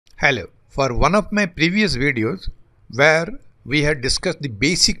Hello. For one of my previous videos where we had discussed the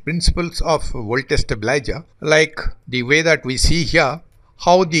basic principles of voltage stabilizer, like the way that we see here,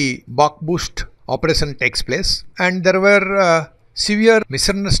 how the buck boost operation takes place, and there were severe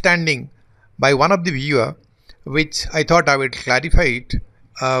misunderstanding by one of the viewer, which I thought I would clarify it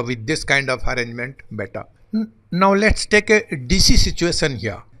with this kind of arrangement better. Now let's take a DC situation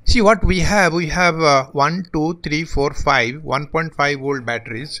here. See what we have 1, 2, 3, 4, 5 1.5 volt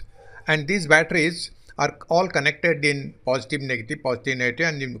batteries, and these batteries are all connected in positive negative,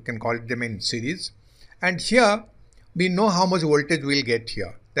 and you can call them in series. And here we know how much voltage we will get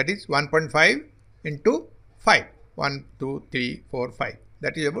here, that is 1.5 into 5, 1, 2, 3, 4, 5,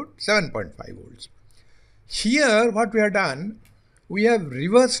 that is about 7.5 volts. Here what we have done, we have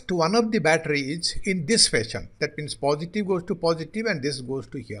reversed one of the batteries in this fashion. That means positive goes to positive and this goes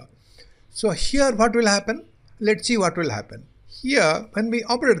to here. So here what will happen? Let's see what will happen. Here when we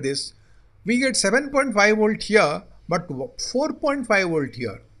operate this, we get 7.5 volt here but 4.5 volt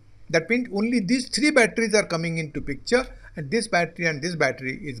here. That means only these three batteries are coming into picture, and this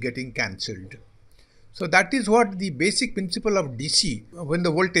battery is getting cancelled. So that is what the basic principle of DC, when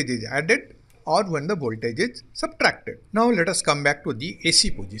the voltage is added or when the voltage is subtracted. Now let us come back to the AC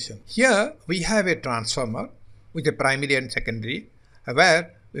position. Here we have a transformer with a primary and secondary,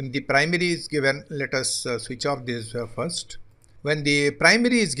 where when the primary is given, let us switch off this first. When the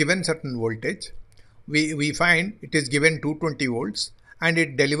primary is given certain voltage, we find it is given 220 volts and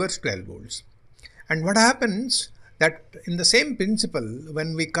it delivers 12 volts. And what happens that in the same principle,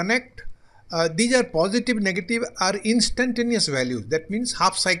 when we connect, these are positive, negative are instantaneous values. That means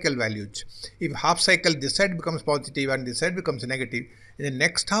half cycle values. If half cycle this side becomes positive and this side becomes negative, in the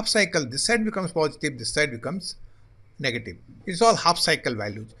next half cycle this side becomes positive, this side becomes negative. It's all half cycle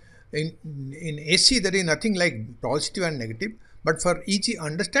values. In AC there is nothing like positive and negative, but for easy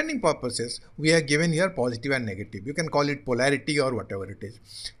understanding purposes we have given here positive and negative. You can call it polarity or whatever it is.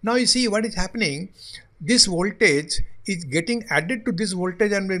 Now you see what is happening. This voltage is getting added to this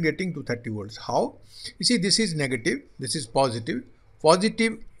voltage and we are getting 230 volts. How? You see, this is negative, this is positive,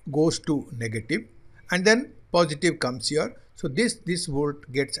 positive goes to negative, and then positive comes here. So this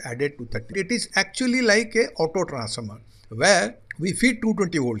volt gets added to 30. It is actually like a autotransformer where we feed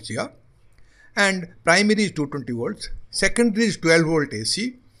 220 volts here, and primary is 220 volts, secondary is 12 volt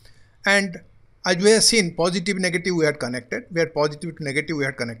AC, and as we have seen, positive negative we had connected, we had positive to negative we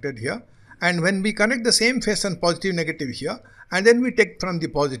had connected here. And when we connect the same fashion positive negative here, and then we take from the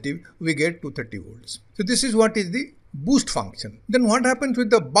positive, we get 230 volts. So this is what is the boost function. Then what happens with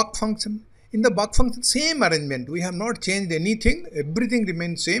the buck function? In the buck function, same arrangement. We have not changed anything. Everything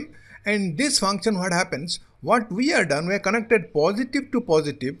remains same. And this function, what happens? What we have done, we have connected positive to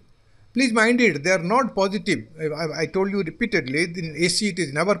positive. Please mind it, they are not positive. I told you repeatedly, in AC it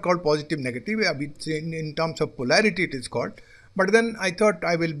is never called positive negative. In terms of polarity it is called. But then I thought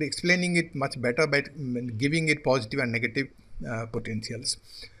I will be explaining it much better by giving it positive and negative potentials.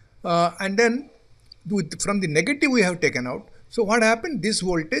 And then from the negative we have taken out. So what happened? This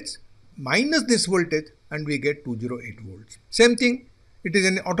voltage minus this voltage and we get 208 volts. Same thing, it is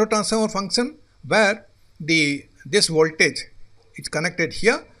an autotransformer function where this voltage is connected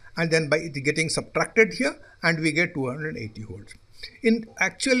here and then by it getting subtracted here and we get 280 volts. In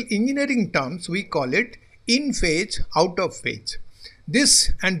actual engineering terms, we call it in phase, out of phase.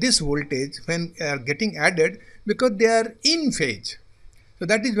 This and this voltage when are getting added because they are in phase. So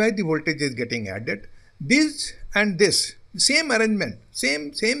that is why the voltage is getting added. This and this, same arrangement,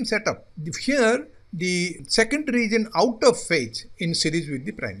 same setup. Here the secondary is in out of phase in series with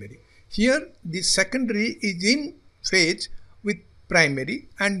the primary. Here the secondary is in phase with primary,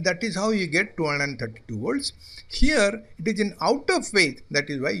 and that is how you get 232 volts. Here it is in out of phase, that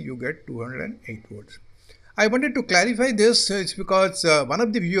is why you get 208 volts. I wanted to clarify this because one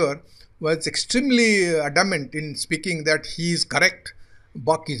of the viewer was extremely adamant in speaking that he is correct,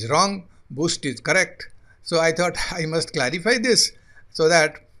 buck is wrong, boost is correct. So I thought I must clarify this so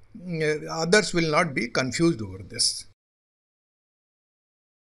that others will not be confused over this.